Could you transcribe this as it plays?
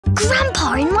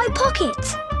Grandpa in my pocket!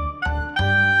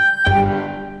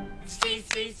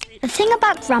 The thing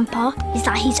about Grandpa is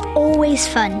that he's always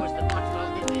fun.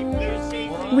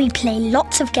 We play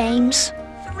lots of games.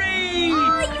 3!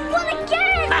 Oh, you won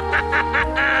again!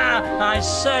 I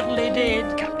certainly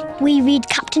did, Captain. We read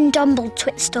Captain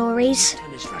Dumbledore stories.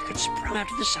 Tennis racket sprung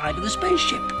out of the side of the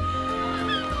spaceship.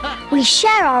 We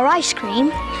share our ice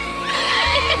cream.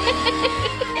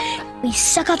 We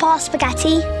suck up our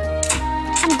spaghetti.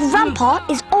 And Grandpa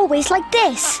is always like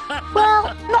this.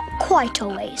 Well, not quite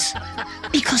always.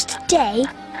 Because today,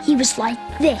 he was like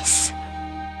this.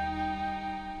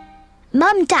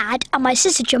 Mum, Dad and my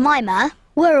sister Jemima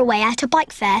were away at a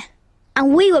bike fair.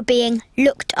 And we were being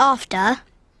looked after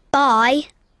by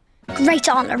Great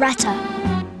Aunt Loretta,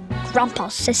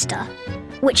 Grandpa's sister.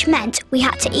 Which meant we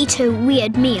had to eat her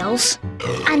weird meals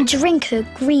and drink her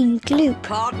green gloop.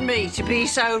 Pardon me to be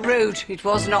so rude. It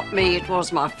was not me, it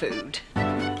was my food.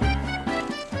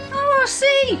 Oh, I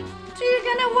see. So you're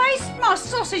going to waste my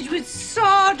sausage with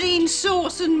sardine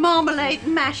sauce and marmalade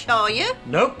mash, are you?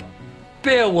 Nope.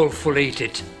 Beowulf will eat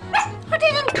it. I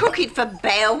didn't cook it for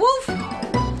Beowulf.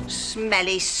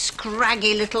 Smelly,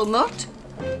 scraggy little mutt.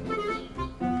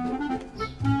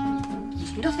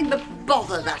 There's nothing but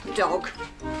bother, that dog.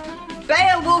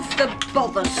 Beowulf the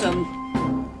Bothersome.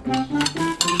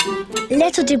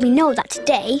 Little did we know that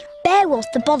today, Beowulf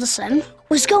the Bothersome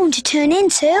was going to turn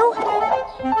into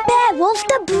Beowulf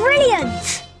the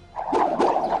Brilliant!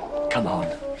 Come on,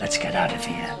 let's get out of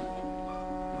here.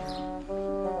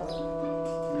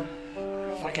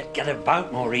 If I could get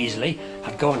about more easily,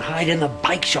 I'd go and hide in the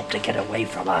bike shop to get away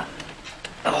from her.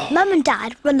 Mum and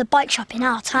Dad run the bike shop in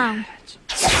our town.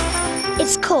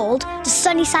 It's called the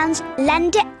Sunny Sands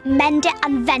Lend It, Mend It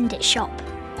and Vend It shop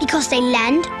because they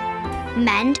lend,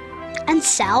 mend and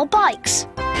sell bikes.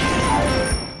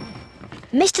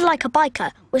 Mr Like a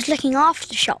Biker was looking after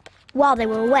the shop while they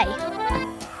were away.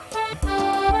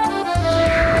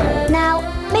 Now,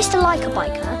 Mr Like a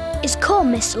Biker is called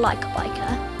Mr Like a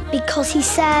Biker because he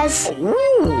says,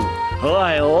 "Ooh,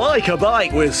 I like a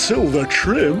bike with silver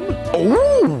trim.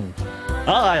 Ooh,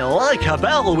 I like a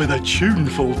bell with a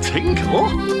tuneful tinkle.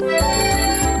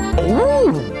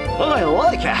 Ooh, I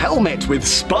like a helmet with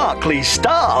sparkly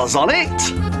stars on it."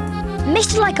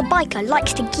 Mr Like a Biker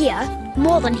likes the gear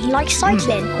more than he likes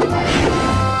cycling.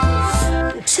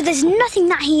 So there's nothing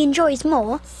that he enjoys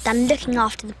more than looking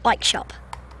after the bike shop.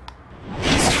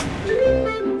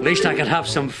 At least I could have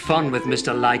some fun with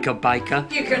Mr. Like a Biker.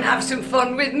 You can have some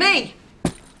fun with me.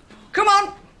 Come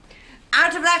on,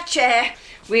 out of that chair.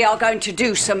 We are going to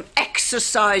do some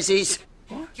exercises.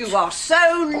 You are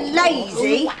so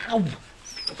lazy. Oh,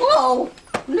 Oh,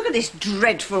 look at this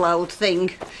dreadful old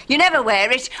thing. You never wear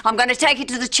it. I'm going to take it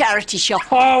to the charity shop.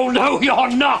 oh no,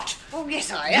 you're not! Oh,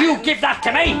 yes, I am. You give that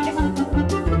to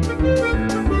me!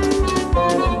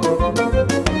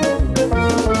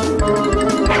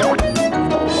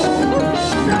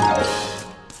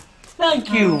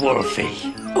 Thank you,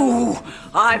 Wulfy. Ooh,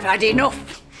 I've had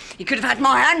enough. You could have had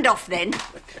my hand off then.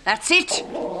 That's it.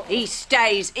 He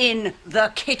stays in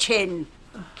the kitchen.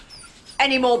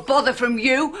 Any more bother from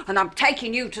you, and I'm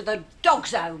taking you to the dog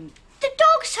zone. The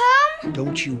dog's home!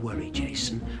 Don't you worry,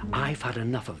 Jason. I've had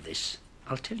enough of this.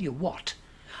 I'll tell you what.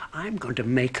 I'm going to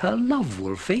make her love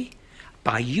Wulfy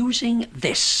by using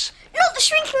this. Not the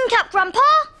shrinking cap, Grandpa!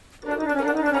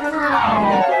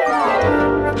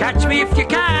 Catch me if you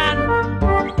can!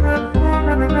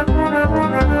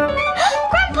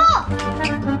 Grandpa!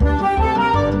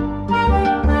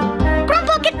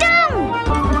 Grandpa, get down!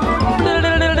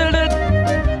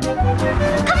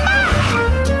 Come back!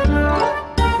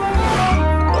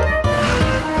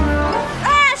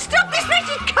 Stop this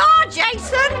wretched car,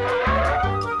 Jason!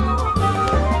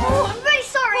 Oh, I'm very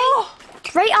sorry.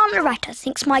 Great Aunt Loretta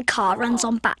thinks my car runs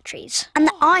on batteries and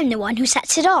that I'm the one who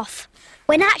sets it off,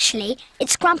 when actually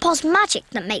it's Grandpa's magic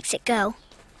that makes it go.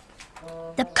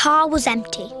 The car was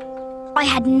empty. I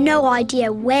had no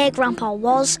idea where Grandpa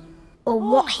was or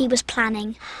what he was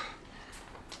planning.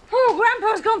 Oh,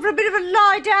 Grandpa's gone for a bit of a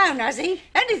lie down, has he?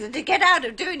 Anything to get out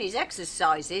of doing his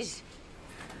exercises.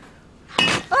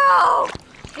 Oh,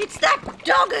 it's that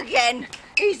dog again.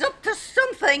 He's up to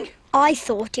something. I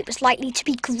thought it was likely to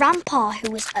be Grandpa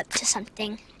who was up to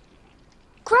something.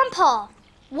 Grandpa,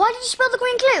 why did you spill the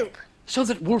green gloop? So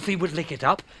that Wulfy would lick it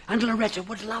up and Loretta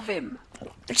would love him.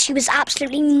 But she was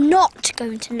absolutely not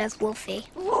going to love Wulfy.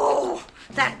 Oh,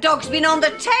 that dog's been on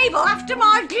the table after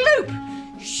my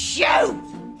gloop. Shoo!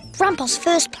 Grandpa's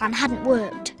first plan hadn't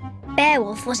worked.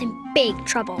 Beowulf was in big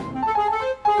trouble.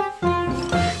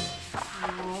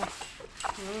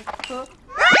 Oh!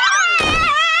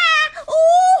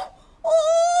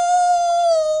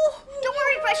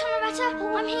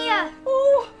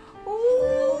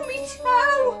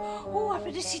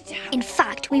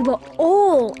 we were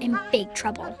all in big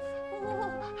trouble.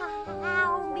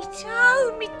 Oh, me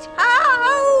toe, me toe!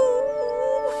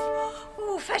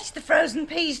 Oh, fetch the frozen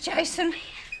peas, Jason.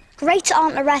 Great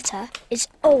Aunt Loretta is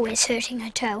always hurting her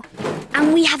toe,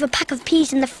 and we have a pack of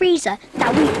peas in the freezer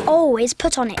that we always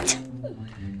put on it.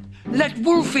 Let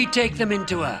Wulfy take them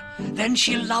into her. Then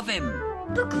she'll love him.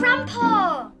 But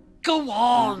Grandpa! Go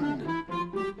on.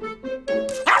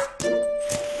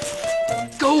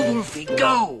 Go, Wulfy,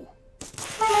 go.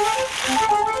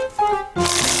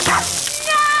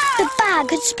 The bag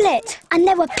had split, and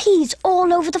there were peas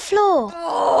all over the floor.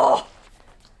 Oh,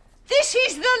 this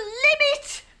is the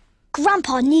limit!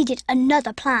 Grandpa needed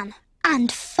another plan,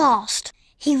 and fast.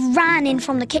 He ran in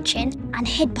from the kitchen and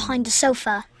hid behind the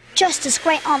sofa, just as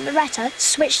Great Aunt Loretta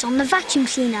switched on the vacuum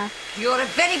cleaner. You're a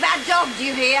very bad dog, do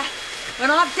you hear?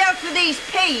 When I've dealt with these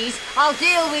peas, I'll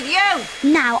deal with you.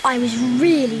 Now I was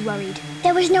really worried.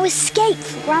 There was no escape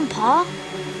for Grandpa.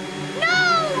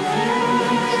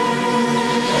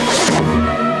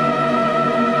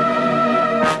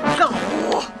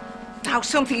 Oh, now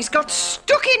something's got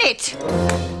stuck in it.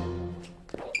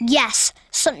 Yes,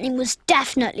 something was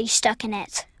definitely stuck in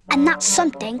it. And that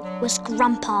something was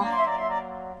Grandpa.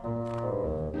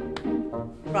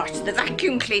 Right, the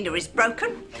vacuum cleaner is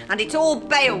broken, and it's all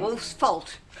Beowulf's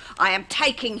fault. I am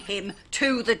taking him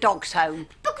to the dog's home.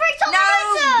 But Great Aunt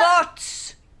No Loretta!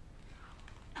 buts!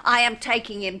 I am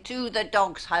taking him to the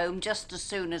dog's home just as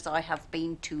soon as I have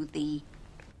been to the...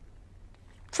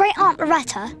 Great Aunt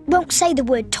Loretta won't say the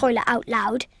word toilet out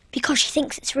loud because she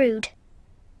thinks it's rude.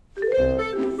 Your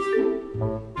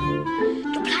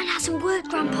plan hasn't worked,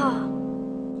 Grandpa.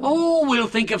 Oh, we'll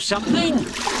think of something.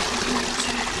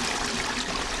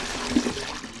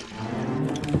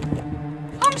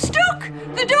 I'm stuck!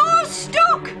 The door's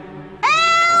stuck!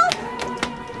 Help!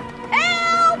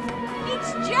 Help!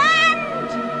 It's jammed!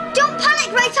 Don't panic,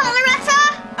 Great Aunt Loretta!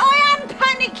 I am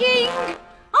panicking!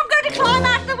 I'm going to climb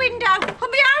out the window. I'll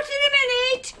be out in a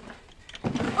minute.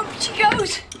 Up she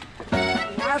goes.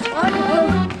 Out I go.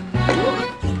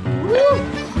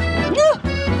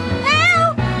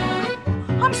 Help!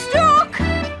 I'm stuck!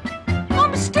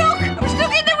 I'm stuck! I'm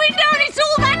stuck in the window and it's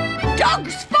all that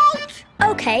dog's fault!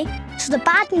 OK, so the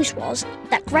bad news was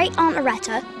that Great Aunt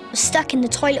Loretta was stuck in the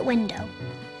toilet window.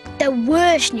 The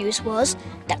worst news was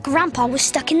that Grandpa was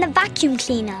stuck in the vacuum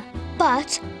cleaner.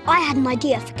 But I had an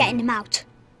idea for getting him out.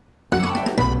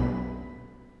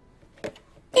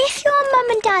 If your mum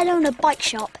and dad own a bike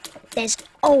shop, there's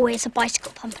always a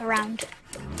bicycle pump around.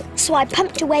 So I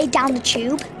pumped away down the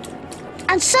tube,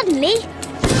 and suddenly...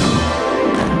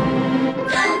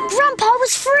 Grandpa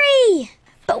was free!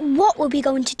 But what were we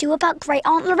going to do about Great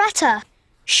Aunt Loretta?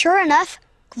 Sure enough,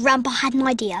 Grandpa had an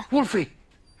idea. Wulfy,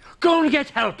 go and get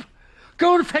help.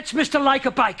 Go and fetch Mr. Like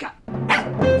a Biker.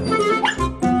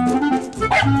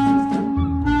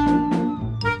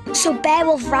 So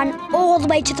Beowulf ran all the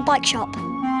way to the bike shop.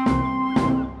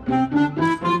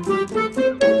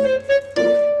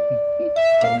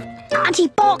 And he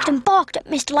barked and barked at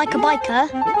Mr. Like a Biker.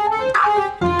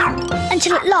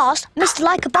 Until at last, Mr.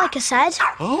 Like a Biker said...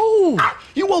 Oh,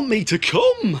 you want me to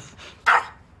come?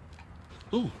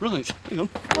 Oh, right, hang on.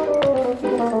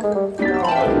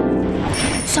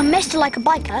 So Mr. Like a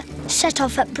Biker set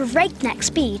off at breakneck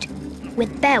speed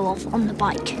with Beowulf on the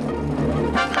bike.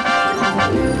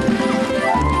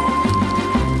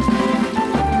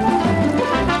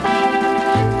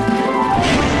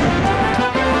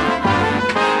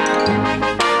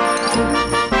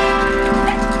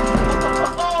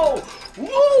 Oh,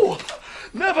 whoa!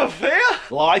 Never fear,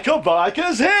 Like a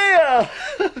Biker's here!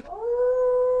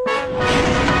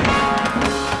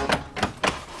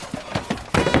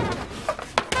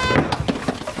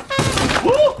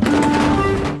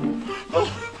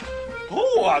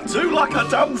 Oh, I do like a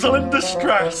damsel in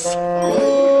distress.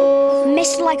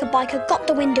 Mr. Like a Biker got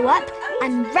the window up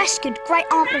and rescued Great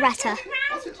Aunt Loretta.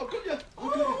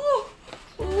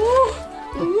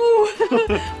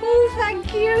 Oh,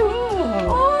 thank you.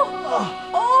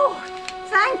 Oh,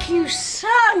 thank you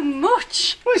so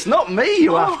much. Well, it's not me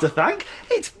you have to thank,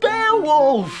 it's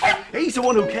Beowulf. He's the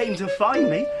one who came to find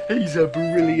me. He's a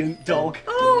brilliant dog.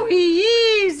 Oh, he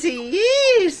is, he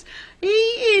is. He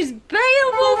is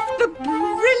Beowulf the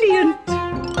Brilliant.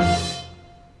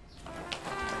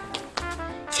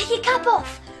 Take your cap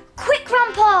off! Quick,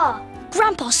 Grandpa!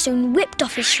 Grandpa soon whipped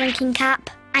off his shrinking cap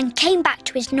and came back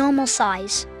to his normal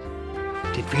size.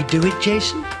 Did we do it,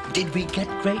 Jason? Did we get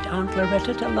Great Aunt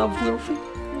Loretta to love Wulfy?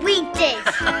 We did!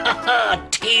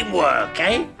 Teamwork,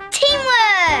 eh?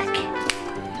 Teamwork!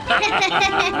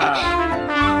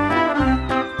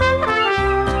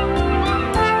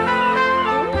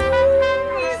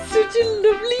 Such a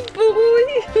lovely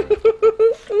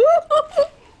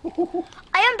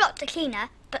I unblocked the cleaner,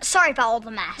 but sorry about all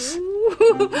the mess.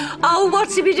 Oh,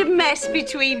 what's a bit of mess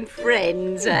between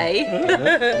friends, eh?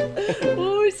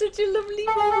 Oh, such a lovely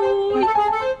boy.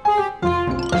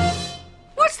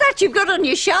 What's that you've got on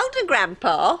your shoulder,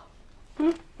 Grandpa?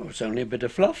 Oh, it's only a bit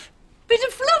of fluff. Bit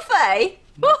of fluff, eh?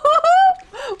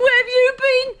 Where have you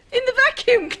been? In the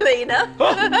vacuum cleaner?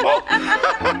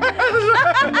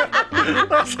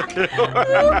 That's a good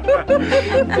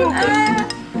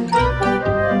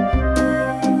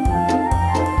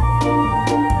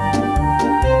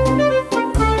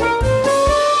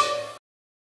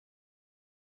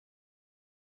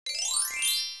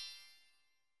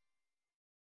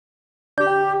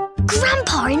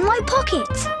Grandpa in my pocket.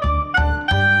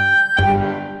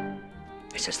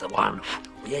 This is the one.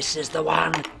 This is the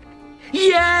one.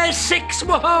 Yes, 6,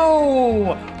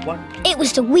 whoa! 1, It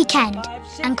was the weekend,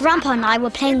 and Grandpa and I were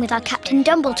playing with our Captain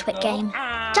Dumbletwit game.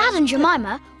 Dad and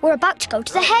Jemima were about to go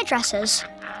to the hairdresser's.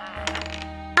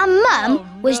 And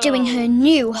Mum was doing her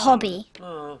new hobby.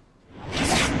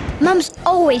 Mum's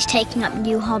always taking up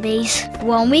new hobbies.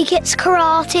 1 week it's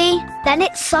karate, then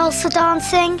it's salsa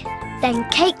dancing, then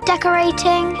cake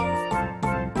decorating,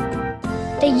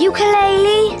 the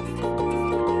ukulele,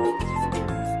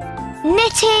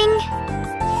 knitting,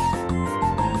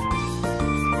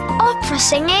 opera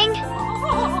singing,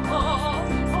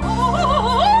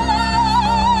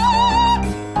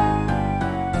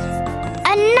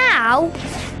 and now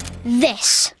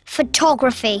this,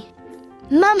 photography.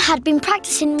 Mum had been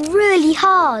practicing really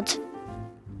hard.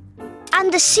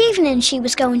 And this evening she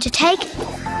was going to take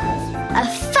a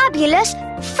fabulous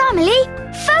family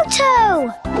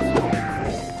photo.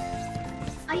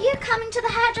 Are you coming to the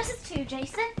hairdresser's too,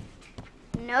 Jason?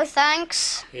 No,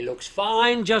 thanks. He looks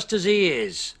fine just as he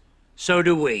is. So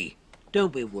do we.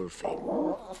 Don't we, Wulfy?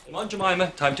 Come on,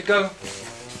 Jemima, time to go.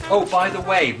 Oh, by the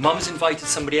way, Mum's invited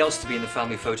somebody else to be in the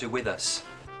family photo with us.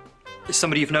 Is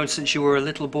somebody you've known since you were a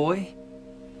little boy?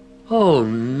 Oh,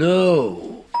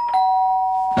 no.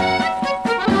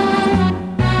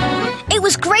 It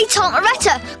was Great Aunt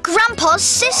Loretta, Grandpa's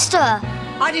sister.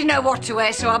 I didn't know what to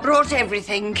wear, so I brought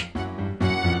everything.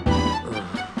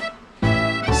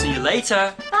 See you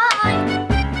later. Bye.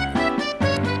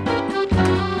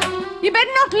 You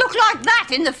better not look like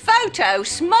that in the photo.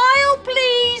 Smile,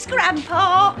 please,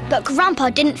 Grandpa. But Grandpa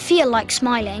didn't feel like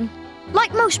smiling.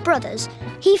 Like most brothers,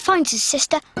 he finds his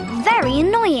sister very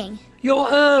annoying. You're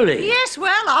early. Yes,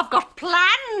 well, I've got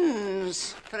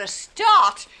plans. For a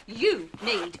start, you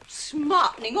need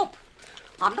smartening up.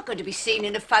 I'm not going to be seen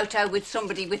in a photo with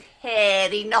somebody with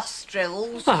hairy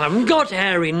nostrils. I haven't got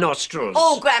hairy nostrils.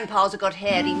 All grandpas have got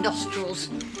hairy nostrils.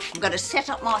 I'm going to set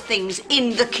up my things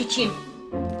in the kitchen.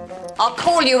 I'll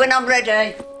call you when I'm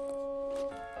ready.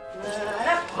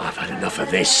 I've had enough of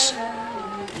this.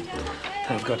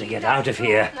 I've got to get out of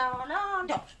here.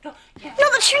 Not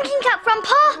the shrinking cap,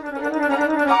 Grandpa!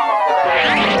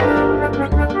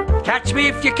 Catch me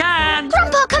if you can.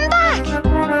 Grandpa, come back!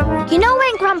 You know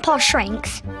when Grandpa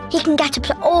shrinks, he can get up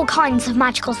to all kinds of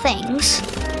magical things.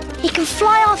 He can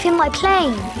fly off in my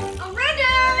plane. I'm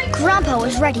ready! Grandpa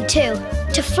was ready too,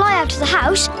 to fly out of the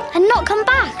house and not come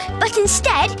back. But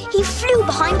instead, he flew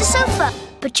behind the sofa.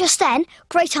 But just then,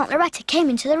 Great Aunt Loretta came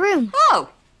into the room. Oh,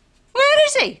 where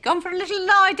is he? Gone for a little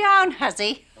lie down, has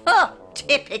he? Oh,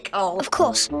 typical. Of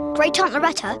course, Great Aunt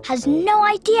Loretta has no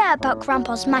idea about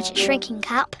Grandpa's magic shrinking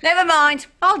cap. Never mind.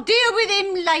 I'll deal with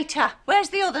him later. Where's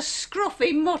the other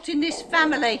scruffy mutt in this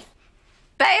family?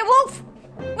 Beowulf?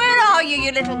 Where are you,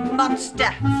 you little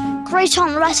monster? Great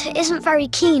Aunt Loretta isn't very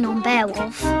keen on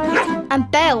Beowulf. And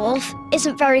Beowulf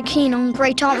isn't very keen on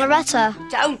Great Aunt Loretta.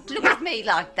 Don't look at me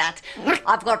like that.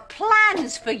 I've got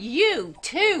plans for you,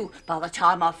 too. By the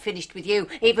time I've finished with you,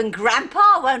 even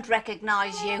Grandpa won't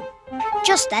recognise you.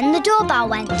 Just then, the doorbell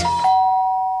went.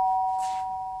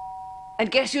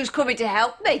 And guess who's coming to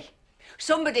help me?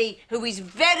 Somebody who is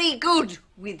very good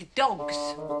with dogs.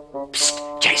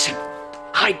 Psst, Jason.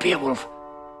 Hide Beowulf.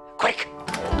 Quick.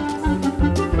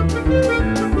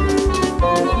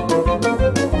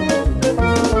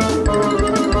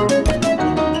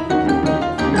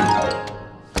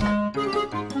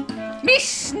 Miss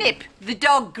Snip, the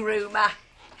dog groomer.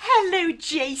 Hello,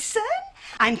 Jason.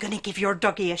 I'm going to give your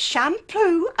doggy a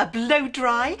shampoo, a blow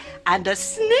dry, and a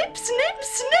snip, snip,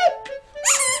 snip.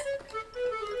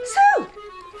 So,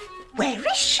 where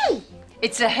is she?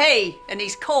 It's a he, and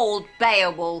he's called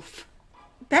Beowulf.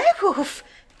 Beowulf?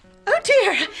 Oh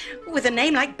dear, with a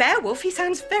name like Beowulf, he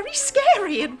sounds very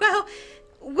scary and, well,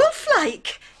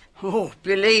 wolf-like. Oh,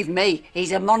 believe me,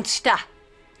 he's a monster.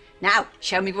 Now,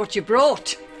 show me what you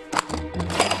brought.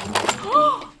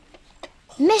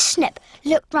 Miss Snip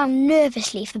looked round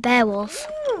nervously for Beowulf.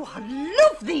 Oh, I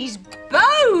love these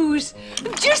bows.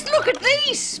 Just look at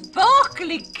these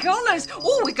sparkly colours.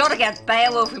 Oh, we got to get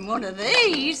Beowulf in one of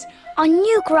these. I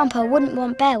knew Grandpa wouldn't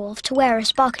want Beowulf to wear a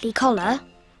sparkly collar.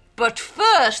 But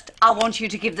first, I want you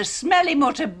to give the smelly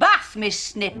mutt a bath, Miss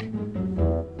Snip.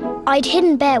 I'd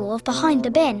hidden Beowulf behind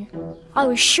the bin. I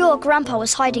was sure Grandpa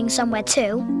was hiding somewhere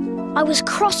too. I was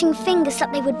crossing fingers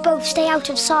that they would both stay out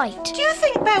of sight. Do you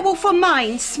think Beowulf will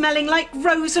mind smelling like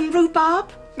rose and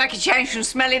rhubarb? Make a change from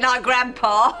smelling like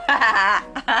Grandpa.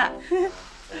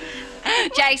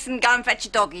 Jason, go and fetch a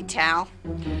doggy towel.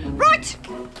 Right,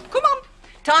 come on.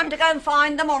 Time to go and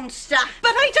find the monster.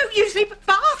 But I don't usually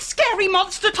bath scary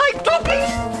monster-type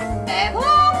doggies.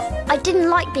 Beowulf! I didn't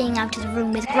like being out of the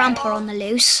room with Grandpa on the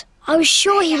loose. I was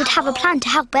sure he would have a plan to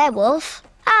help Beowulf.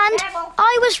 And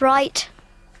I was right.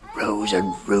 Rose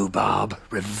and rhubarb,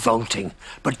 revolting.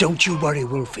 But don't you worry,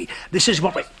 Wulfy. This is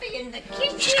what we... In the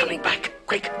kitchen. She's coming back.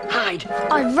 Quick, hide.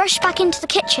 I rushed back into the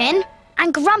kitchen,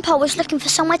 and Grandpa was looking for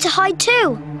somewhere to hide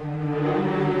too.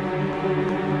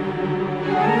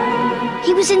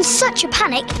 He was in such a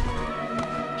panic,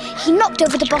 he knocked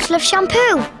over the bottle of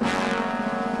shampoo.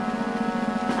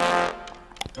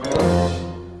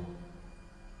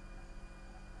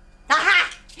 Aha!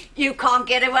 You can't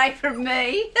get away from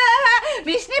me.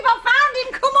 Miss Snip, I found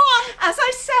him. Come on. As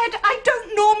I said, I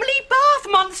don't normally bath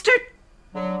monster.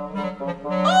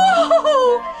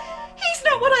 Oh, he's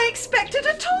not what I expected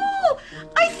at all.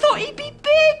 I thought he'd be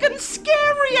big and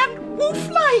scary and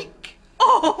wolf-like.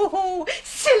 Oh,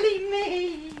 silly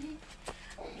me.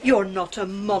 You're not a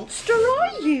monster,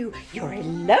 are you? You're a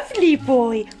lovely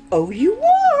boy. Oh, you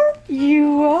are.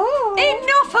 You are.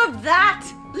 Enough of that.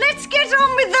 Let's get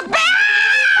on with the...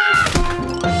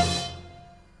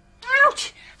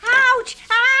 Ouch! Ouch!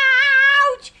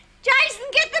 Ouch! Jason,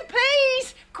 get the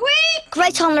peas! Quick!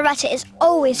 Great Aunt Loretta is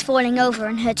always falling over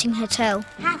and hurting her toe.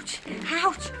 Ouch!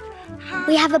 Ouch!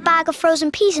 We have a bag of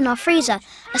frozen peas in our freezer,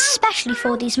 especially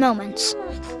for these moments.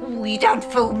 Oh, you don't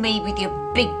fool me with your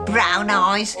big brown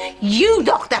eyes. You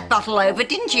knocked that bottle over,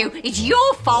 didn't you? It's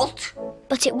your fault.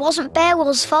 But it wasn't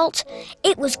Beowulf's fault.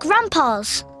 It was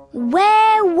Grandpa's.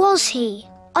 Where was he?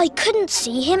 I couldn't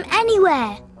see him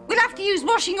anywhere. We'll have to use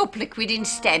washing up liquid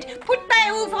instead. Put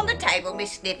Beowulf on the table,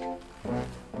 Miss Snip.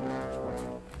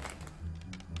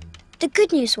 The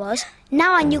good news was,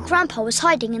 now I knew Grandpa was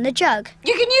hiding in the jug.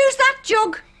 You can use that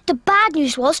jug. The bad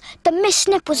news was that Miss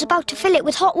Snip was about to fill it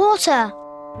with hot water.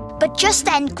 But just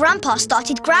then, Grandpa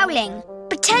started growling,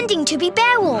 pretending to be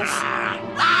Beowulf.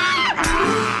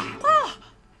 Oh,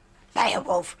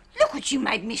 Beowulf, look what you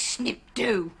made Miss Snip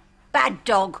do. Bad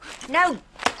dog. No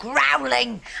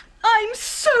growling. I'm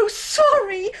so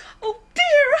sorry. Oh,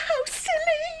 dear, how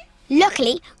silly.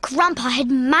 Luckily, Grandpa had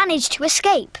managed to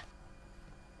escape.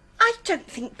 I don't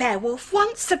think Beowulf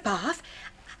wants a bath.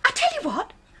 I tell you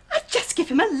what, I'd just give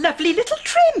him a lovely little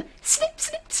trim. Snip,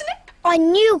 snip, snip. I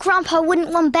knew Grandpa wouldn't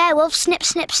want Beowulf snip,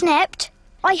 snip, snipped.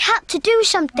 I had to do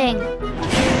something. No,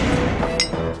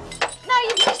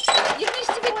 you missed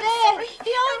a bit there.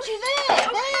 Behind you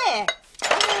there.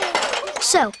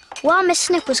 So, while Miss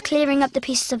Snip was clearing up the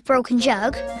pieces of broken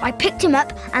jug, I picked him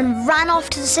up and ran off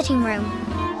to the sitting room.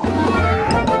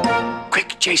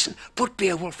 Quick, Jason, put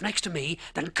Beowulf next to me,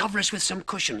 then cover us with some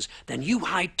cushions. Then you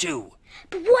hide too.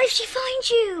 But what if she finds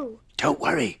you? Don't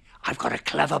worry, I've got a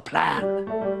clever plan.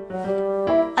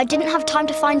 I didn't have time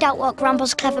to find out what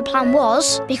Grandpa's clever plan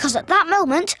was, because at that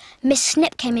moment, Miss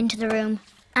Snip came into the room,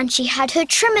 and she had her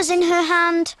trimmers in her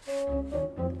hand.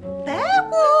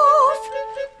 Beowulf,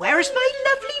 where's my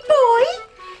lovely boy?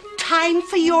 Time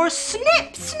for your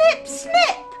snip, snip,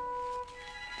 snip.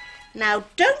 Now,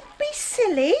 don't be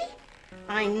silly.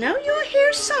 I know you're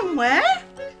here somewhere.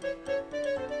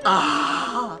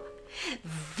 Ah,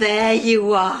 there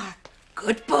you are.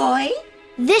 Good boy.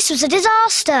 This was a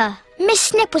disaster. Miss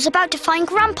Snip was about to find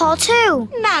Grandpa too.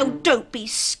 Now, don't be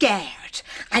scared.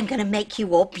 I'm going to make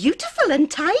you all beautiful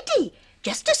and tidy.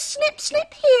 Just a snip,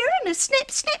 snip here and a snip,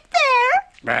 snip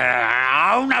there.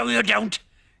 Oh, no, you don't.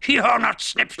 You're not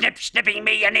snipping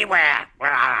me anywhere.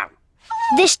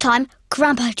 This time,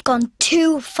 Grandpa had gone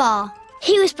too far.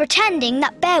 He was pretending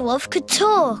that Beowulf could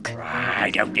talk.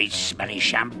 I don't need smelly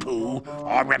shampoo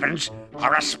or ribbons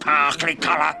or a sparkly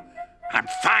collar. I'm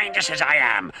fine just as I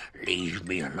am. Leave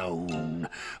me alone,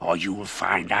 or you'll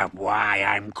find out why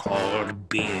I'm called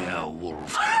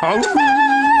Beowulf. Oh.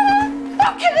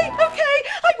 Okay,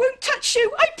 I won't touch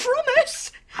you, I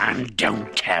promise. And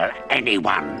don't tell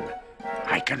anyone.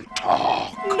 I can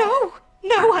talk. No,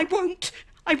 I won't.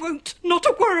 I won't, not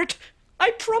a word.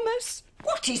 I promise.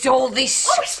 What is all this?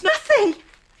 Oh, it's nothing.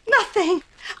 Nothing.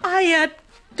 I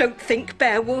Don't think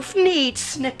Beowulf needs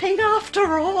snipping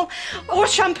after all, or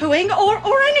shampooing,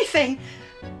 or anything.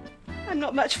 I'm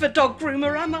not much of a dog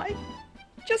groomer, am I?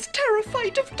 Just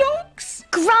terrified of dogs.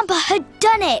 Grandpa had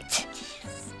done it.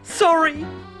 Sorry,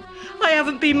 I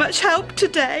haven't been much help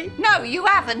today. No, you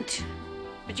haven't.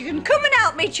 But you can come and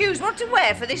help me choose what to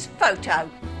wear for this photo.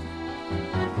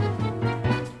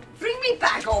 Bring me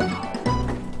bag on.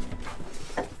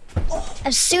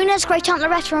 As soon as Great Aunt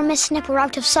Loretta and Miss Snip were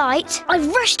out of sight, I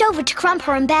rushed over to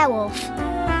Grandpa and Beowulf.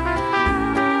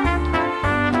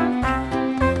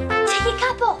 Take your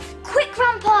cap off! Quick,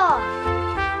 Grandpa!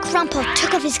 Grandpa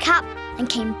took off his cap and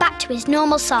came back to his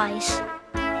normal size.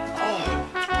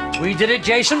 We did it,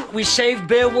 Jason. We saved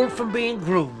Beowulf from being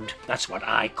groomed. That's what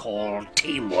I call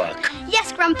teamwork.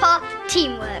 Yes, Grandpa,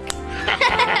 teamwork.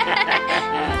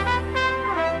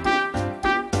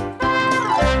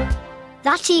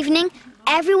 That evening,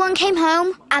 everyone came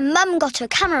home and Mum got her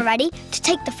camera ready to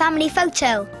take the family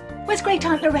photo. Where's Great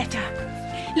Aunt Loretta?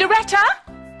 Loretta?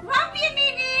 Won't be a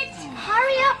minute.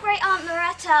 Hurry up, Great Aunt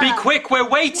Loretta. Be quick, we're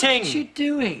waiting. What's she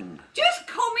doing? Just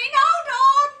coming, hold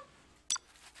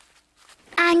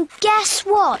on. And guess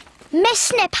what? Miss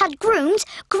Snip had groomed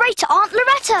Great Aunt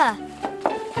Loretta.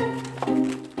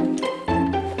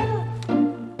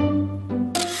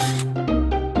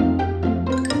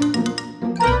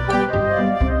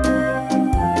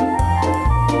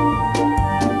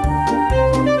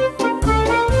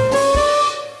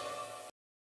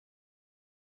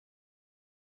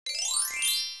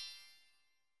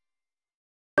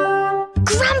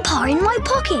 Grandpa in my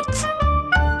pocket.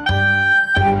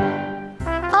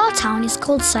 Our town is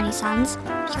called Sunny Sands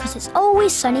because it's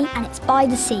always sunny and it's by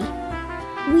the sea.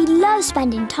 We love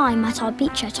spending time at our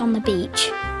beachette on the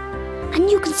beach. And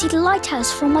you can see the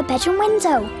lighthouse from my bedroom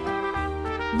window.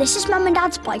 This is Mum and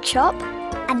Dad's bike shop.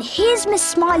 And here's Miss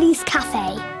Smiley's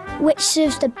cafe, which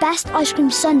serves the best ice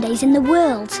cream sundaes in the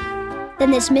world.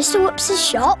 Then there's Mr Whoops's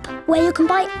shop, where you can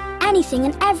buy anything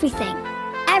and everything.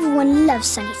 Everyone loves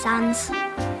Sunny Sands.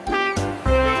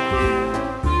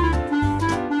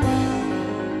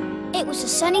 It was a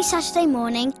sunny Saturday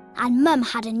morning and Mum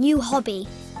had a new hobby,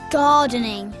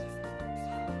 gardening.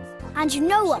 And you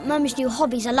know what Mum's new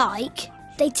hobbies are like?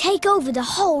 They take over the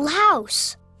whole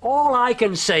house. All I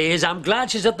can say is I'm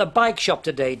glad she's at the bike shop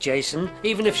today, Jason,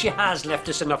 even if she has left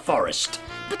us in a forest.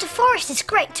 But the forest is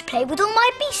great to play with all my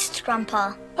beasts,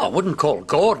 Grandpa. I wouldn't call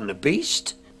Gordon a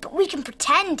beast. But we can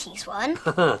pretend he's one.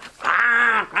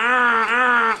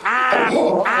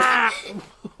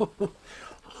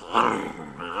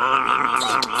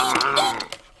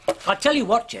 I'll tell you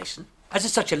what, Jason. As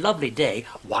it's such a lovely day,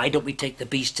 why don't we take the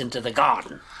beast into the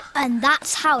garden? And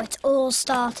that's how it all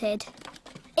started.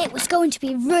 It was going to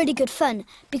be really good fun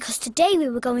because today we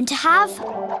were going to have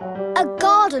a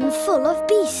garden full of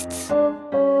beasts.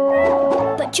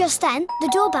 But just then, the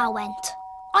doorbell went.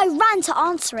 I ran to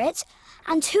answer it,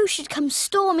 and who should come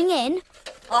storming in?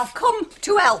 I've come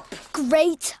to help.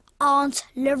 Great Aunt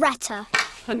Loretta.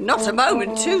 And not a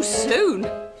moment too soon.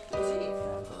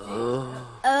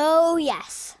 Oh,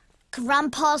 yes.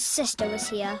 Grandpa's sister was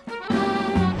here.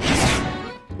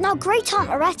 Now, Great Aunt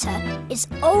Loretta is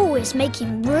always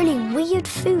making really weird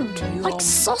food, like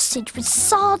sausage with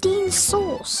sardine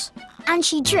sauce. And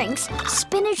she drinks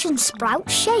spinach and sprout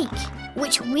shake,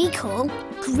 which we call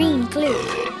green glue.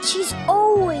 She's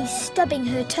always stubbing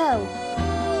her toe.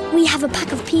 We have a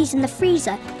pack of peas in the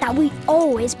freezer that we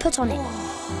always put on it.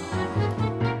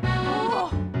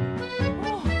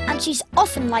 And she's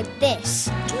often like this,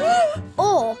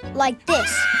 or like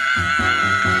this.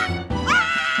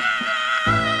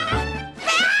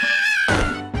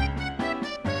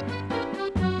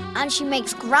 And she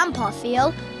makes Grandpa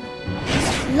feel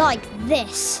like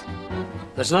this.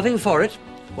 There's nothing for it.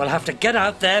 We'll have to get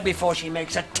out there before she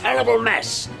makes a terrible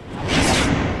mess.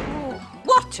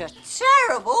 What a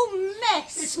terrible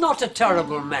mess. It's not a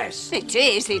terrible mess. It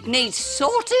is. It needs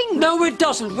sorting. No, it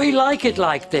doesn't. We like it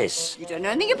like this. You don't know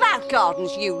anything about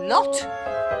gardens, you lot.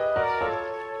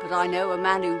 But I know a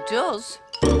man who does.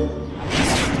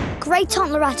 Great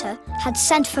Aunt Loretta had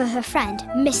sent for her friend,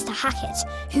 Mr Hackit,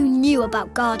 who knew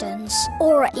about gardens.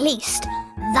 Or at least,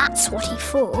 that's what he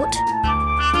thought.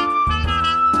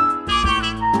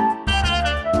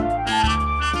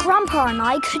 Grandpa and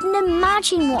I couldn't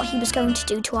imagine what he was going to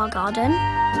do to our garden.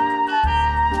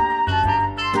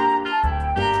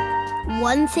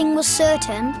 One thing was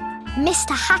certain,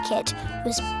 Mr Hackit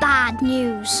was bad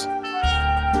news.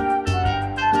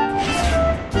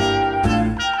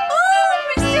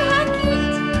 Oh, Mr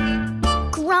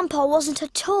Hackit! Grandpa wasn't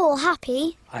at all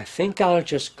happy. I think I'll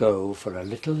just go for a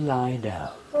little lie down.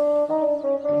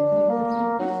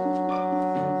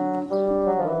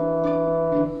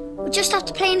 We'll just have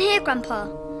to play in here, Grandpa,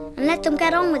 and let them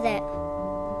get on with it.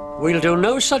 We'll do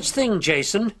no such thing,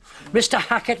 Jason. Mr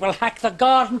Hackit will hack the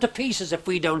garden to pieces if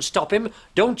we don't stop him.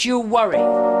 Don't you worry.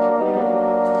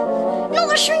 Not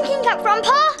the shrinking cap,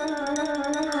 Grandpa!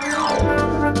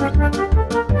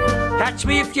 Catch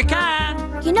me if you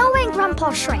can. You know when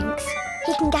Grandpa shrinks,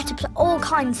 he can get up to all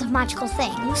kinds of magical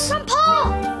things.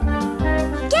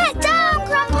 Grandpa! Get down,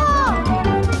 Grandpa!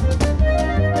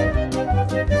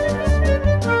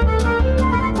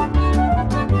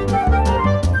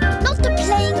 Not the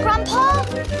plane, Grandpa!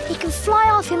 He can fly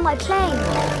off in my plane.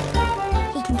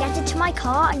 He can get into my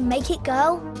car and make it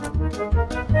go.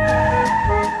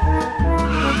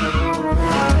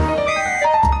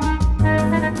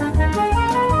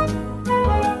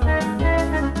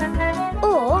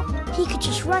 Or he could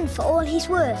just run for all he's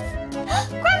worth.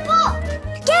 Grandpa!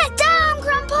 Get down,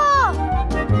 Grandpa!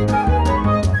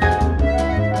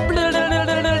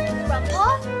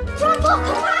 Grandpa? Grandpa,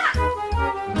 come back!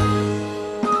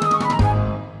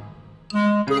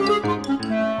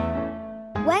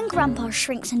 When Grandpa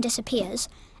shrinks and disappears,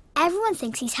 everyone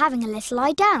thinks he's having a little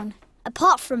lie down.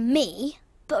 Apart from me.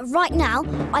 But right now,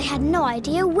 I had no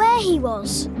idea where he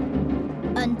was.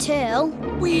 Until...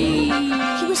 He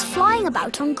was flying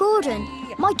about on Gordon,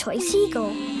 my toy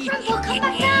seagull. Grandpa, come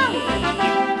back down!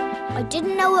 I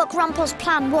didn't know what Grandpa's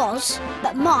plan was,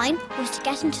 but mine was to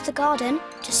get into the garden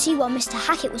to see what Mr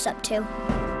Hackit was up to.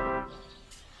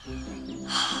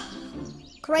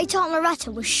 Great Aunt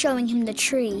Loretta was showing him the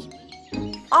tree.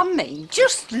 I mean,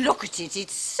 just look at it.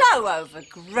 It's so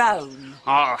overgrown.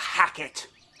 Oh, Hackit.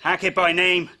 Hackit by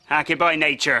name, Hackit by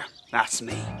nature. That's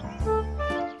me.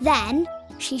 Then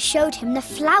she showed him the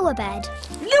flower bed.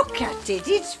 Look at it.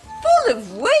 It's full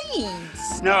of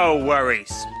weeds. No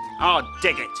worries. I'll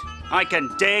dig it. I can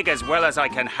dig as well as I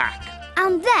can hack.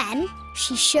 And then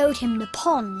she showed him the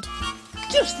pond.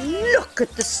 Just look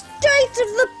at the state of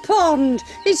the pond.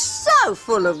 It's so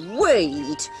full of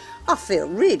weed. I feel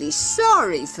really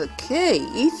sorry for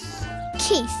Keith.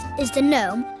 Keith is the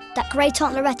gnome that Great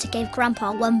Aunt Loretta gave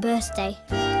Grandpa one birthday.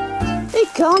 You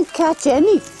can't catch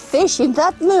any fish in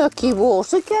that murky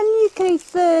water, can you,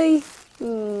 Keithy?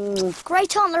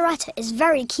 Great Aunt Loretta is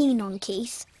very keen on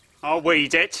Keith. I'll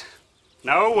weed it.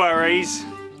 No worries.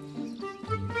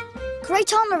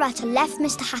 Great Aunt Loretta left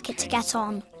Mr Hackit to get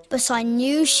on, but I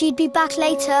knew she'd be back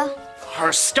later.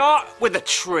 Her start with a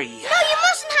tree. No, you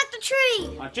mustn't hack the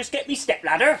tree! I'll just get me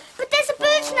stepladder. But there's a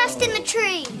bird's nest in the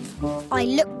tree. I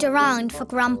looked around for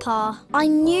Grandpa. I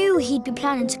knew he'd be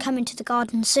planning to come into the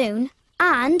garden soon.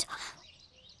 And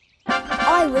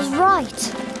I was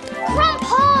right.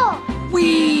 Grandpa!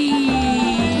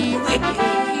 Whee!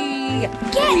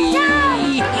 Get down!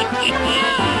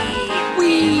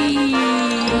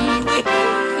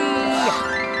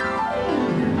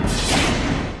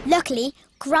 Luckily,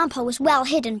 Grandpa was well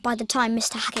hidden by the time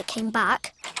Mr Hackit came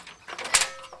back.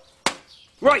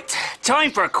 Right,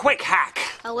 time for a quick hack.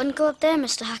 I wouldn't go up there,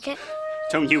 Mr Hackit.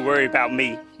 Don't you worry about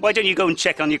me. Why don't you go and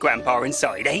check on your grandpa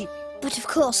inside, eh? But of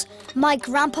course, my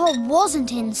Grandpa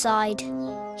wasn't inside.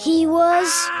 He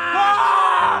was...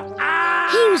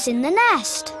 He was in the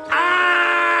nest.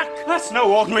 That's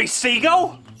no ordinary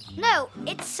seagull. No,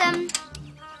 it's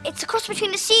a cross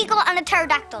between a seagull and a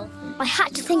pterodactyl. I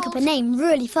had to think up a name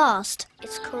really fast.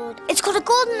 It's called a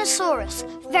Gordanosaurus.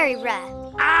 Very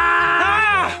rare.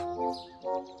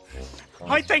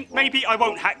 I think maybe I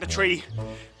won't hack the tree.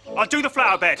 I'll do the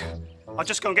flower bed. I'll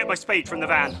just go and get my spade from the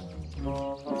van.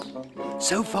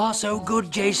 So far, so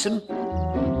good, Jason.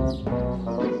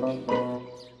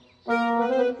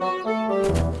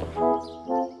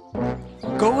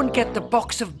 Go and get the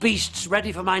box of beasts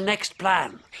ready for my next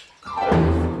plan.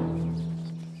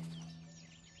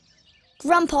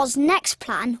 Grandpa's next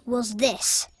plan was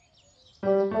this.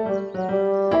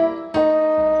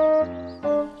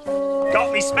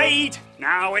 Got me spade.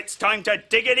 Now it's time to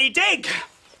diggity dig.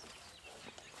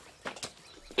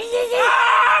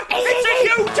 It's a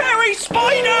huge hairy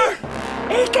spider!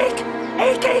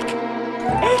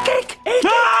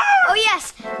 Oh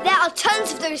yes, there are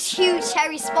tons of those huge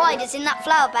hairy spiders in that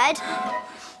flower bed.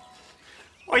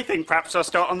 I think perhaps I'll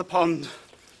start on the pond.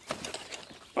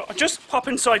 But I'll just pop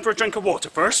inside for a drink of water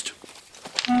first.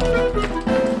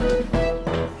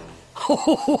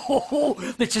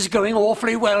 This is going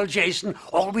awfully well, Jason.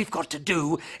 All we've got to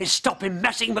do is stop him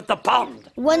messing with the pond.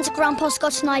 Once Grandpa's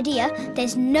got an idea,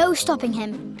 there's no stopping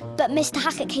him. But Mr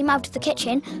Hackit came out of the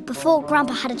kitchen before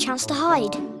Grandpa had a chance to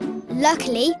hide.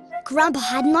 Luckily, Grandpa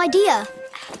had an idea.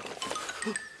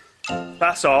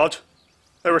 That's odd.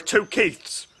 There are two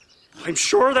Keiths. I'm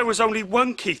sure there was only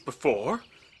one Keith before.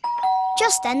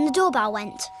 Just then, the doorbell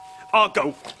went. I'll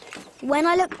go. When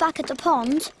I looked back at the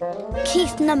pond,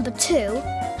 Keith number 2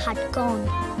 had gone.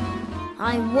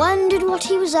 I wondered what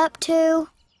he was up to.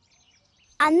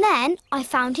 And then I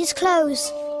found his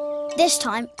clothes. This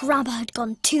time, Grandpa had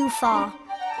gone too far.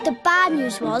 The bad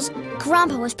news was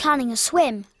Grandpa was planning a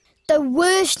swim. The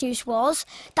worst news was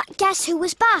that guess who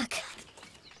was back?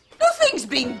 Nothing's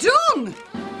been done.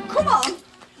 Come on,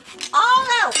 I'll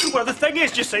help. Well, the thing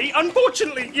is,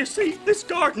 unfortunately, this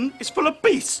garden is full of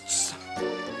beasts.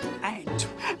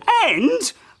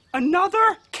 And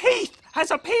another Keith has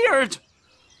appeared.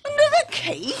 Another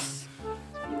Keith?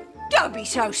 Don't be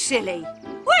so silly.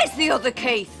 Where's the other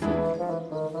Keith?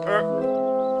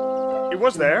 He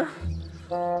was there.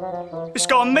 It's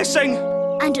gone missing.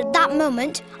 And at that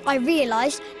moment, I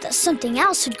realised that something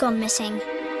else had gone missing.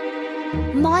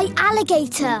 My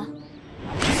alligator.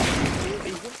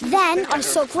 Then I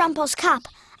saw Grandpa's cap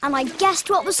and I guessed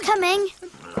what was coming.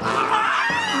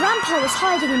 Grandpa was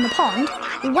hiding in the pond,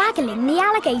 waggling the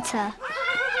alligator.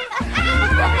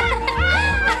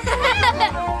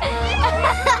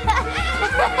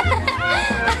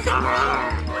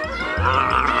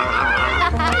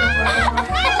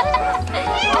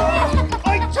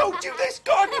 I told you this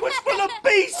garden was full of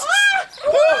beasts!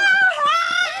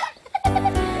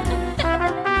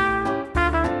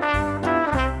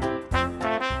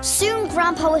 Soon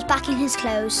Grandpa was back in his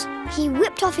clothes. He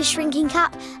whipped off his shrinking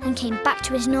cap and came back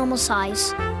to his normal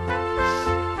size.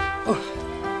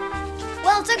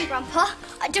 Well done, Grandpa.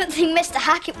 I don't think Mr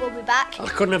Hackit will be back. I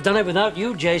couldn't have done it without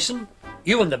you, Jason.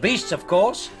 You and the beasts, of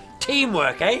course.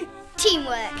 Teamwork, eh?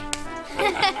 Teamwork.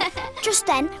 Just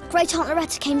then, Great Aunt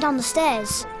Loretta came down the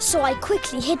stairs, so I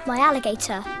quickly hid my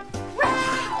alligator.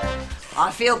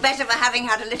 I feel better for having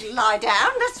had a little lie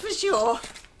down, that's for sure.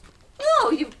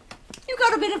 Oh, you've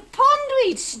got a bit of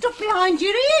pondweed stuck behind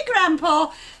your ear,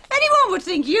 Grandpa. Anyone would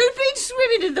think you'd been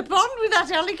swimming in the pond with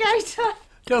that alligator.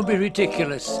 Don't be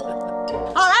ridiculous.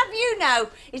 I'll have you know,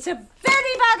 it's a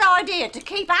very bad idea to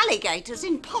keep alligators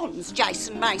in ponds,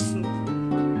 Jason Mason.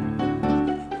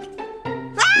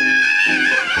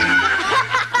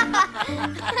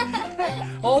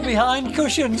 All behind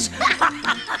cushions.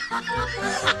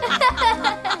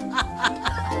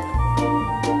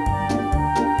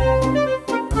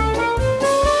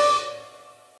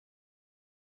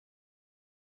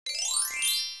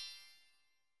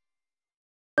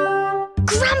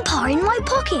 Grandpa in my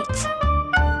pocket.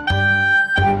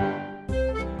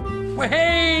 Well,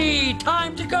 hey,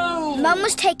 time to go. Mum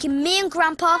was taking me and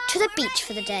Grandpa to the beach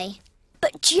for the day.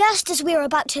 But just as we were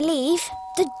about to leave,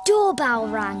 the doorbell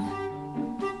rang.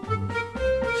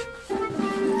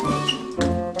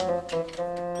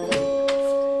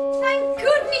 Thank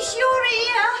goodness you're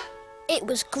here. It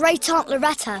was Great Aunt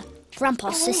Loretta,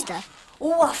 Grandpa's sister.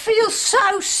 Oh, I feel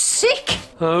so sick.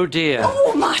 Oh, dear.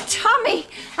 Oh, my tummy.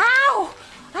 Ow.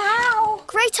 Ow.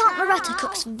 Great Aunt Loretta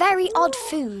cooks very odd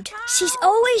food. She's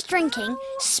always drinking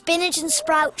spinach and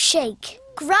sprout shake.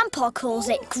 Grandpa calls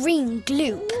it green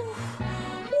gloop.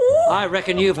 I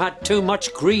reckon you've had too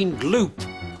much green gloop.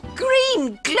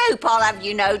 Green gloop, I'll have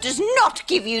you know, does not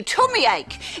give you tummy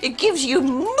ache. It gives you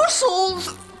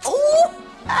muscles. Oh,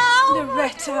 ow.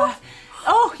 Loretta.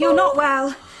 Oh, you're not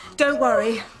well. Don't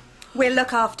worry. We'll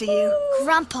look after you.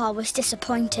 Grandpa was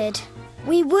disappointed.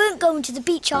 We weren't going to the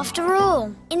beach after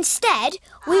all. Instead,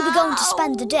 we were going to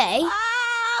spend the day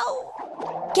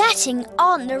getting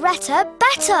Aunt Loretta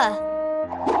better.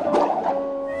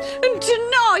 And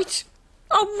tonight,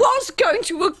 I was going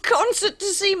to a concert to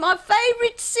see my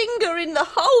favourite singer in the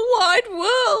whole wide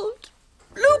world.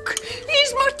 Look,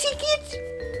 here's my ticket.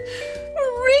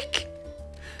 Rick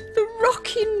the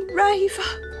Rocking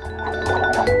Raver.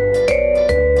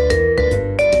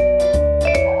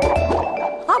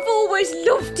 I've always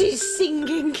loved his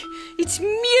singing. It's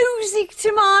music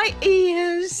to my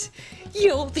ears.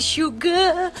 You're the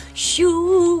sugar,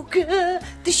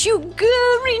 the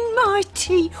sugar in my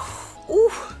tea.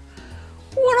 Oh,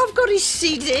 well, I've got his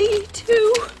CD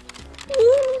too.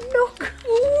 Oh, look.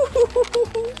 Ooh.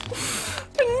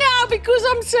 And now, because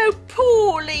I'm so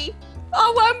poorly,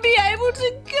 I won't be able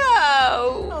to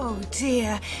go. Oh,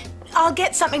 dear. I'll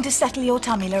get something to settle your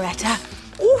tummy, Loretta.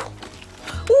 Oh,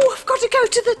 I've got to go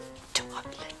to the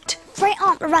toilet. Great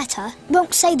Aunt Loretta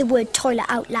won't say the word toilet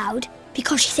out loud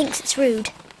because she thinks it's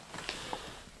rude.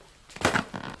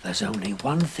 There's only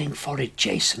one thing for it,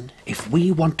 Jason. If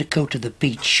we want to go to the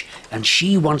beach and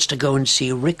she wants to go and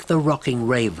see Rick the Rocking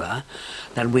Raver,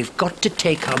 then we've got to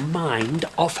take her mind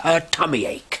off her tummy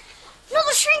ache. Not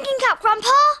the shrinking cap, Grandpa!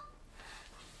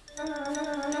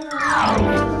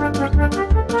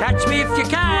 Catch me if you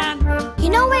can. You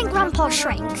know when Grandpa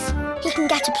shrinks, he can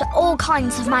get up to all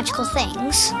kinds of magical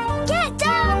things. Get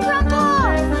down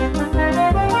Grandpa!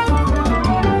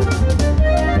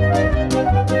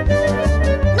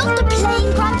 Not the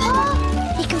plane, Grandpa!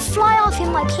 He can fly off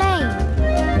in my plane.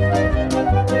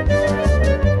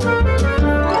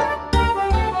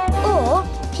 Or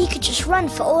he could just run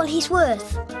for all he's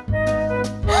worth.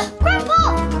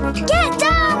 Grandpa! Get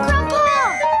down, Grandpa!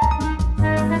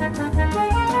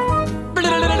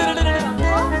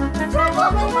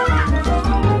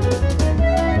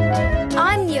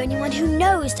 I'm the only one who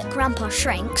knows that Grandpa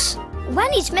shrinks.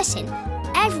 When he's missing,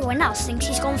 everyone else thinks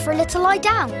he's gone for a little lie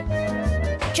down.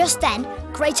 Just then,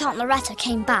 Great Aunt Loretta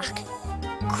came back.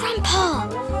 Grandpa,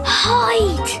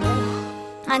 hide!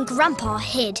 And Grandpa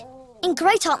hid in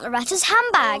Great Aunt Loretta's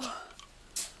handbag.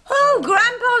 Oh,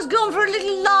 Grandpa's gone for a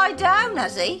little lie down,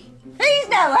 has he? He's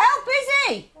no help, is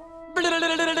he?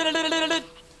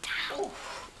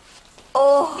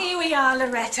 Oh, here we are,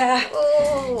 Loretta.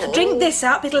 Oh. Drink this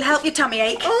up, it'll help your tummy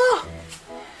ache. Oh.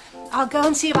 I'll go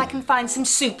and see if I can find some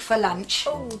soup for lunch.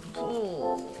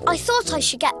 I thought I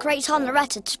should get Great Aunt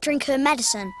Loretta to drink her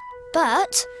medicine,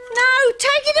 but... No,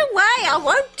 take it away. I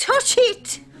won't touch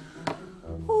it.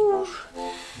 Oh.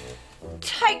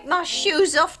 Take my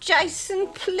shoes off, Jason,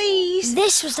 please.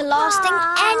 This was the last thing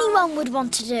anyone would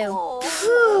want to do.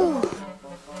 Phew.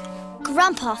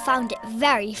 Grandpa found it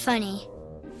very funny.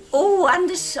 Oh, and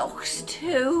the socks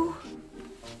too.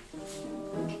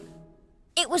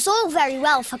 It was all very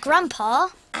well for Grandpa.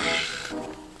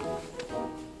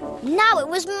 Now it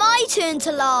was my turn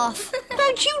to laugh.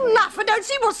 Don't you laugh. I don't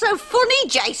see what's so funny,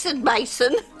 Jason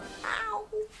Mason. Ow.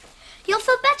 You'll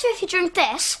feel better if you drink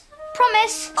this.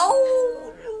 Promise.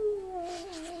 Oh.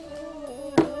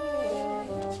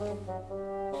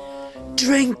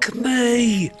 Drink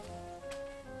me!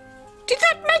 Did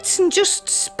that medicine just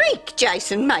speak,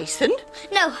 Jason Mason?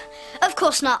 No, of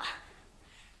course not.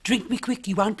 Drink me quick,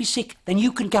 you won't be sick. Then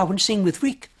you can go and sing with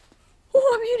Rick.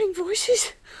 Oh, I'm hearing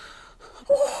voices.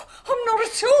 Oh, I'm not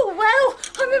at all well.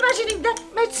 I'm imagining that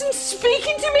medicine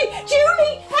speaking to me.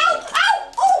 Julie, help!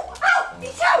 Ow! Oh! Ow!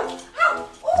 It's out! Ow!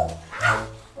 Oh! Ow!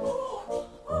 Oh!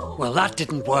 Oh! Well, that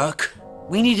didn't work.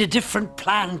 We need a different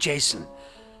plan, Jason.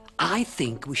 I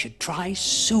think we should try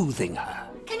soothing her.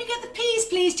 Can you get the peas,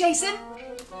 please, Jason?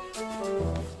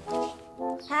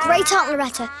 Great Aunt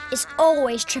Loretta is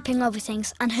always tripping over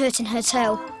things and hurting her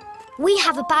toe. We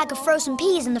have a bag of frozen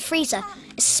peas in the freezer,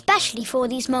 especially for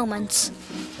these moments.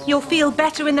 You'll feel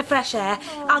better in the fresh air.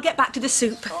 I'll get back to the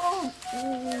soup.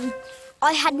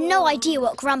 I had no idea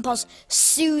what Grandpa's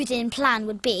soothing plan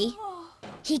would be.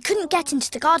 He couldn't get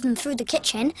into the garden through the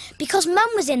kitchen because Mum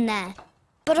was in there.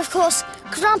 But of course,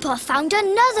 Grandpa found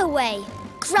another way.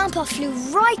 Grandpa flew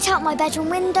right out my bedroom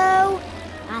window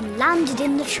and landed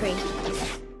in the tree.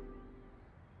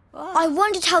 I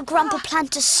wondered how Grandpa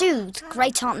planned to soothe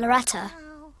Great Aunt Loretta.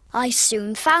 I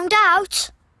soon found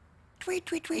out. He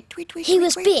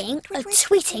was being a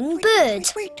tweeting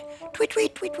bird.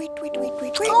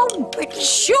 Oh,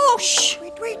 shush!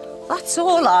 That's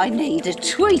all I need, a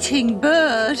tweeting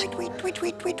bird.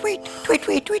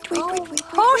 Oh,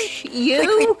 hush,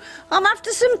 you. I'm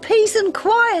after some peace and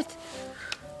quiet.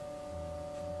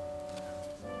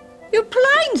 Your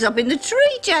plane's up in the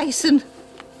tree, Jason.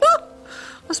 Oh,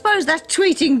 I suppose that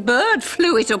tweeting bird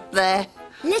flew it up there.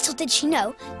 Little did she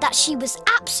know that she was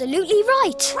absolutely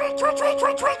right.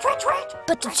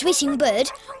 But the tweeting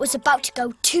bird was about to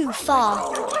go too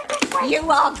far. You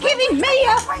are giving me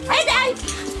a headache.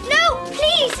 No,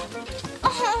 please!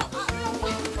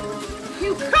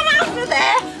 You come out of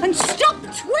there and stop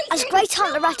tweeting. As Great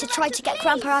Aunt Loretta tried to get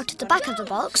Grandpa out of the back of the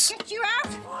box, Get you out.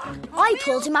 I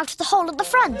pulled him out of the hole at the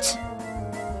front.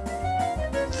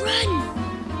 Run!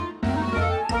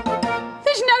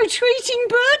 There's no tweeting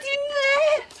bird in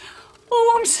there.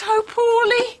 Oh, I'm so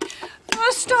poorly.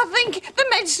 First I think the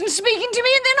medicine's speaking to me,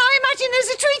 and then I imagine there's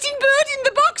a tweeting bird in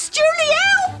the box. Julie,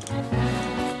 help!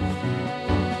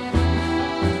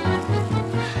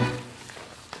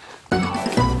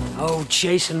 Oh,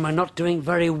 Jason, we're not doing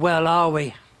very well, are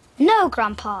we? No,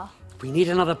 Grandpa. We need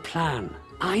another plan.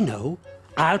 I know.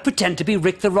 I'll pretend to be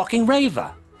Rick the Rocking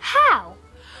Raver. How?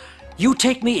 You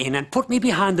take me in and put me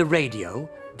behind the radio,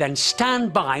 then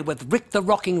stand by with Rick the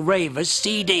Rocking Raver's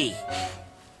CD.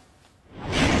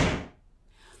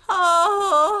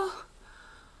 Oh.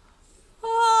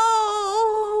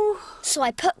 Oh. So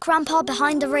I put Grandpa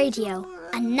behind the radio,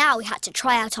 and now we had to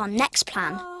try out our next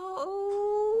plan.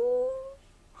 Oh.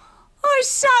 I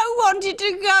so wanted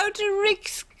to go to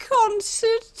Rick's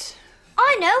concert.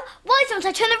 I know. Why don't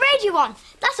I turn the radio on?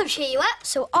 That'll cheer you up.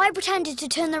 So I pretended to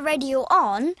turn the radio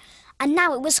on, and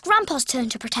now it was Grandpa's turn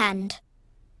to pretend.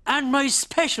 And my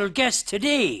special guest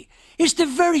today is the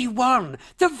very one,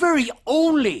 the very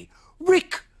only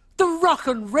Rick the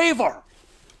Rocking Raver.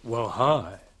 Well,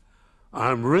 hi.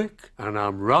 I'm Rick, and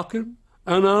I'm rockin',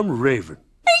 and I'm raving.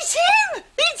 It's him!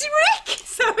 It's Rick!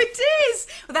 So it is.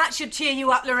 Well, that should cheer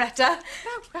you up, Loretta.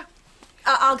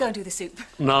 I'll go and do the soup.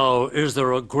 Now, is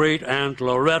there a great Aunt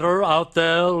Loretta out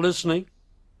there listening?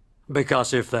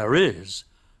 Because if there is,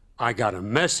 I got a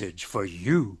message for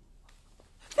you.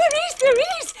 There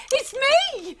is! It's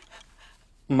me!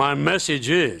 My message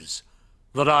is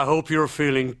that I hope you're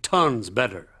feeling tons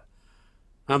better,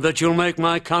 and that you'll make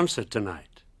my concert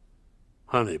tonight.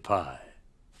 Honey pie.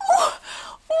 Oh,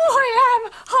 I am.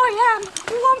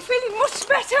 Oh, I'm feeling much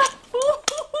better. Oh,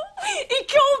 he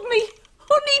called me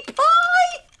Honey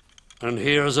Pie. And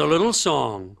here's a little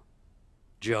song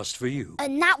just for you.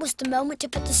 And that was the moment to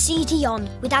put the CD on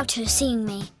without her seeing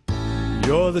me.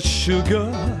 You're the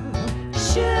sugar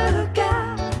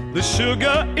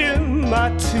in my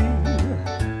tea.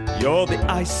 You're the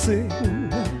icing,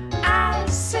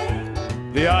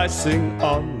 the icing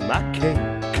on my cake.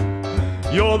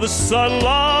 You're the sunlight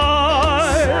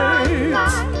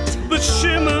that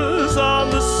shimmers on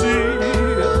the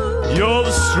sea. You're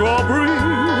the strawberry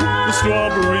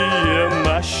in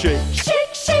my shake.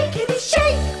 Shake, shake,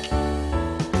 shake.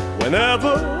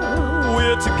 Whenever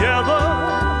we're together,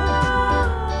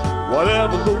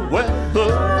 whatever the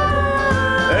weather,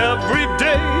 every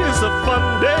day is a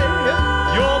fun day.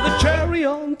 You're the cherry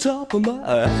on top of my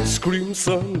ice cream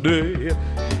sundae.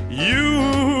 You,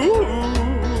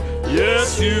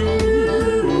 yes you.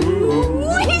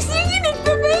 Oh, he's singing it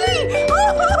for me.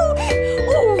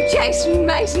 Oh, Jason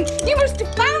Mason, you must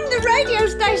have found the radio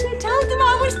station and told them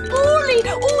I was poorly.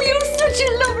 Oh, you're such a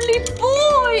lovely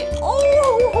boy. Oh,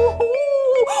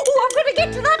 I've got to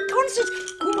get to that concert.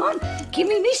 Come on, give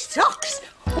me me socks.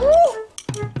 Oh.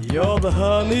 You're the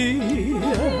honey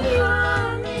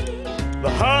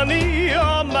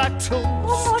on my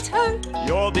toast. One more.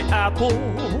 You're the apple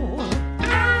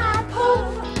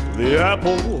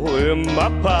in my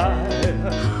pie.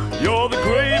 You're the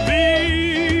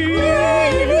gravy,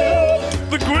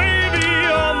 the gravy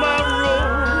on my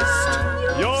roast.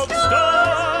 You're the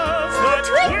stars that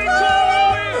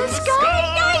twinkle in the sky.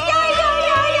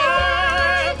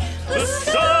 The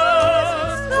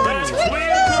stars that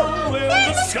twinkle in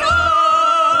the sky.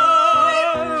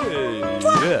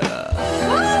 Yeah.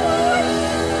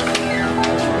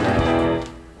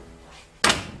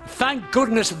 Thank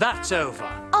goodness that's over.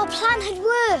 Our plan had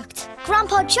worked.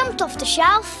 Grandpa jumped off the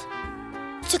shelf,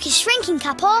 took his shrinking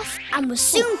cap off, and was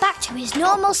soon back to his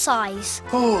normal size.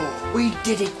 Oh, we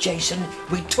did it, Jason.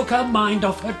 We took her mind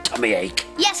off her tummy ache.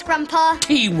 Yes, Grandpa.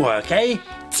 Teamwork, eh?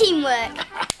 Teamwork.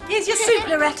 Here's your soup,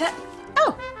 Loretta.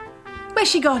 Oh, where's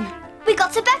she gone? We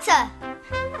got her better.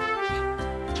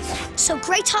 So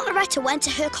Great Aunt Loretta went to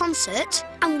her concert,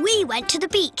 and we went to the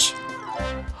beach.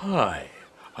 Hi,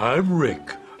 I'm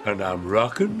Rick, and I'm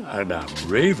rockin', and I'm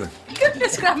raving.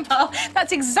 Goodness, Grandpa,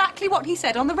 that's exactly what he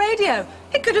said on the radio.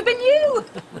 It could have been you.